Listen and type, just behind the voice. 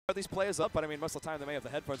these players up, but I mean, most of the time they may have the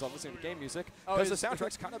headphones on listening to game music Oh, because the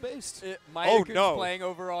soundtrack's kind of based. Maidaku's no. playing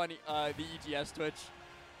over on the EGS Twitch.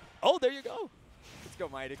 Oh, there you go. Let's go,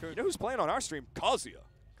 Maidaku. You know who's playing on our stream? Kazuya.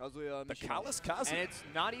 Kazuya, The Callous Kazuya. and it's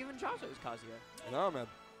not even Jahhzo's Kazuya. No, man.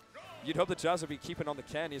 You'd hope that Jahhzo would be keeping on the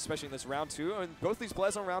Ken, especially in this round 2. And both these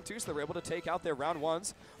players on round 2, so they were able to take out their round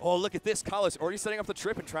 1s. Oh, look at this. Callous already setting up the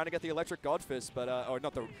trip and trying to get the Electric Godfist, but or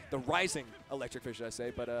not the Rising Electric Fist, should I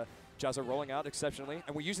say. But Jahhzo rolling out exceptionally.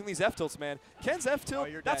 And we're using these F-tilts, man. Ken's F-tilt,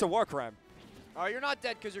 that's a war crime. Oh, you're not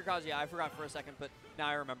dead because you're Kazuya. I forgot for a second, but now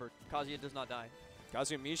I remember. Kazuya does not die.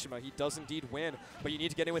 Kazuya Mishima, he does indeed win, but you need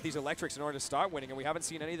to get in with these electrics in order to start winning, and we haven't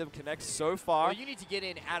seen any of them connect so far. Well, you need to get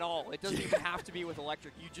in at all. It doesn't even have to be with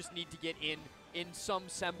electric. You just need to get in some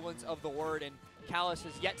semblance of the word, and Callous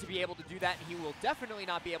has yet to be able to do that, and he will definitely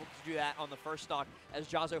not be able to do that on the first stock as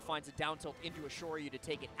Jahhzo finds a down tilt into a Shoryu to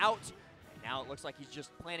take it out. Now it looks like he's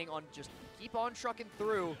just planning on just keep on trucking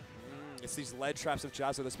through. It's these lead traps of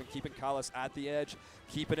Jahhzo that's been keeping Callous at the edge,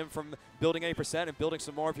 keeping him from building 8% and building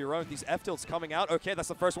some more of your own. These F-tilts coming out. Okay, that's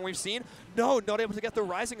the first one we've seen. No, not able to get the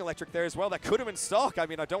Rising Electric there as well. That could have been stock. I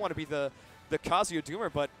mean, I don't want to be the Kazuya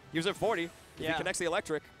Doomer, but he was at 40. If he connects the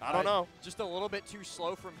Electric, I don't know. Just a little bit too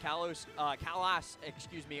slow from Callas,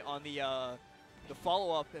 excuse me, on the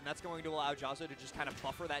follow-up, and that's going to allow Jahhzo to just kind of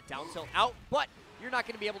buffer that down tilt out. But you're not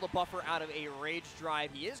going to be able to buffer out of a Rage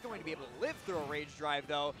Drive. He is going to be able to live through a Rage Drive,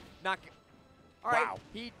 though. All right,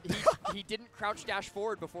 he didn't crouch dash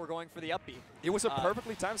forward before going for the up B. It was a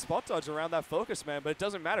perfectly timed spot dodge around that focus, man, but it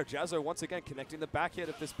doesn't matter. Jahhzo once again connecting the back hit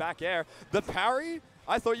of this back air. The parry,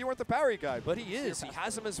 I thought you weren't the parry guy, but he is. He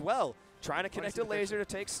has him as well. Trying to connect a laser to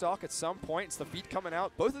take stock at some point. It's the feet coming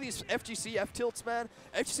out. Both of these FGC F-tilts, man.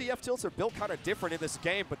 FGC F-tilts are built kind of different in this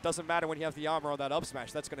game, but doesn't matter when you have the armor on that up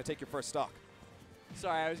smash. That's going to take your first stock.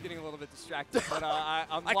 Sorry, I was getting a little bit distracted, but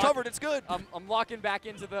I'm I covered. It's good. I'm locking back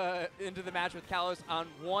into the match with Kalos on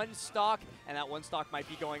one stock, and that one stock might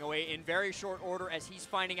be going away in very short order as he's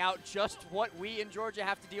finding out just what we in Georgia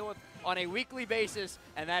have to deal with on a weekly basis,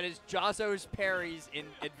 and that is Jahhzo's parries in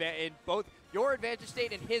both your advantage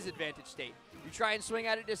state and his advantage state. You try and swing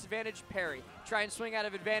at a disadvantage, parry. Try and swing out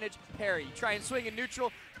of advantage, parry. You try and swing in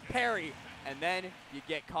neutral, parry. And then you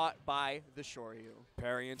get caught by the Shoryu.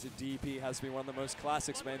 Parry into DP has to be one of the most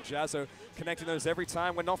classics, man. Jahhzo connecting those every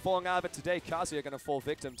time. We're not falling out of it today. Kazuya going to fall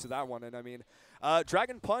victim to that one. And I mean,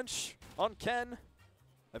 Dragon Punch on Ken,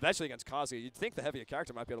 eventually against Kazuya. You'd think the heavier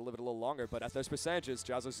character might be able to live it a little longer, but at those percentages,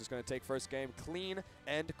 Jahhzo's just going to take first game clean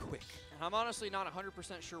and quick. I'm honestly not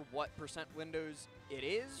 100% sure what percent windows it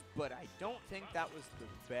is, but I don't think that was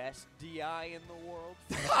the best DI in the world.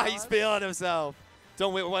 He's feeling himself.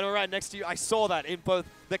 Don't wait, when we're right next to you, I saw that in both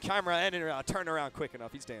the camera and in turn around quick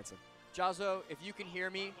enough. He's dancing. Jahhzo, if you can hear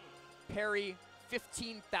me, parry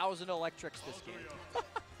 15,000 electrics this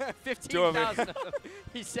game. 15,000.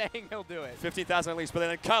 He's saying he'll do it. 15,000 at least, but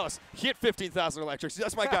then Callous hit 15,000 electrics.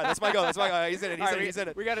 That's my guy. That's my guy. That's my guy. He's in it. He's in it. He's in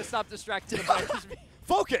it. We got to stop distracting the players.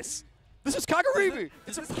 Focus. This is Kagaribi.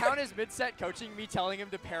 Does this count as mid-set coaching me telling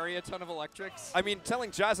him to parry a ton of electrics? I mean,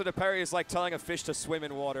 telling Jahhzo to parry is like telling a fish to swim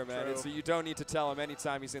in water, man. So you don't need to tell him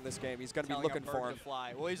anytime he's in this game. He's going to be looking for him. To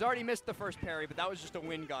fly. Well, he's already missed the first parry, but that was just a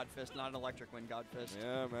wind god fist, not an electric wind god fist.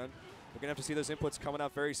 Yeah, man. We're going to have to see those inputs coming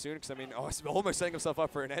out very soon because, I mean, he's almost setting himself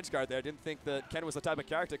up for an edge guard there. I didn't think that Ken was the type of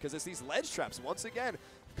character because it's these ledge traps once again.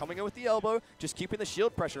 Coming in with the elbow, just keeping the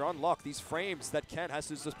shield pressure on lock. These frames that Ken has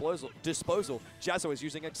to his disposal, Jahhzo is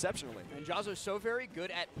using exceptionally. And Jahhzo is so very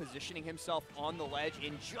good at positioning himself on the ledge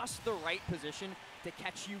in just the right position to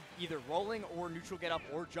catch you either rolling or neutral get up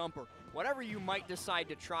or jump or whatever you might decide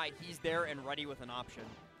to try. He's there and ready with an option.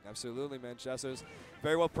 Absolutely, man. Jahhzo's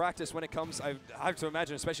very well practiced when it comes, I have to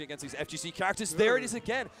imagine, especially against these FGC characters. There it is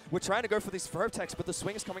again. We're trying to go for these vertex, but the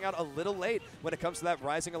swing is coming out a little late when it comes to that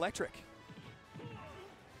Rising Electric.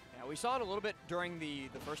 Yeah, we saw it a little bit during the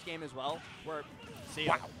first game as well, where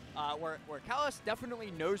where Callous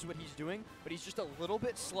definitely knows what he's doing, but he's just a little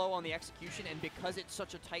bit slow on the execution, and because it's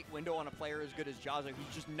such a tight window on a player as good as Jahhzo,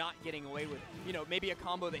 he's just not getting away with, you know, maybe a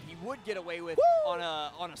combo that he would get away with on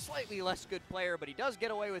a slightly less good player, but he does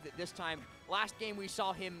get away with it this time. Last game we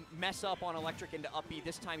saw him mess up on electric into up B.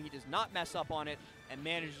 This time he does not mess up on it and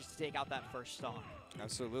manages to take out that first stock.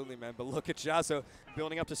 Absolutely, man. But look at Jahhzo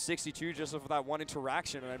building up to 62 just for that one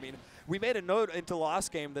interaction. And I mean, we made a note into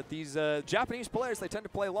last game that these Japanese players, they tend to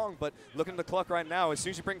play long. But looking at the clock right now, as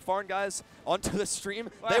soon as you bring foreign guys onto the stream,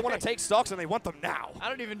 they want to take stocks and they want them now. I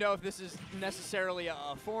don't even know if this is necessarily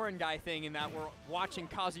a foreign guy thing in that we're watching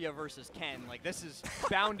Kazuya versus Ken. Like, this is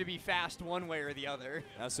bound to be fast one way or the other.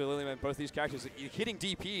 Absolutely, man. Both these characters hitting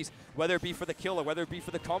DPs, whether it be for the kill or whether it be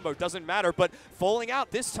for the combo, doesn't matter. But falling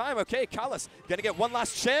out this time, okay, Callous going to get one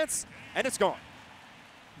last chance, and it's gone.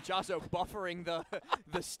 Jahhzo buffering the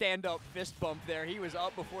the stand-up fist bump there. He was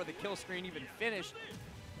up before the kill screen even finished.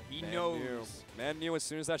 He knows. Man knew as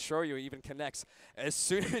soon as that Shoryu even connects, as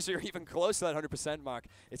soon as you're even close to that 100% mark,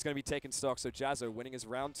 it's going to be taking stock. So Jahhzo winning his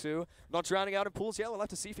round 2. Not drowning out in pools yet. We'll have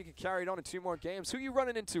to see if he can carry it on in 2 more games. Who are you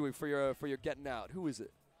running into for your getting out? Who is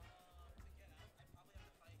it?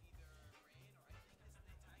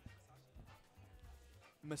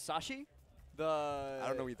 Masashi? I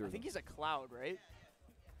don't know either. I think he's a Cloud, right?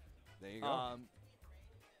 There you go.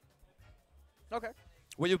 Okay.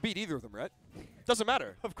 Well, you beat either of them, right? Doesn't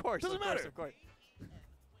matter. Of course. Doesn't matter. Of course.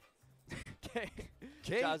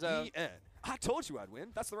 K-E-N. I told you I'd win.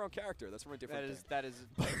 That's the wrong character. That's from a different game. That is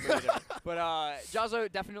really different. But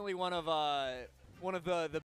Jahhzo definitely one of the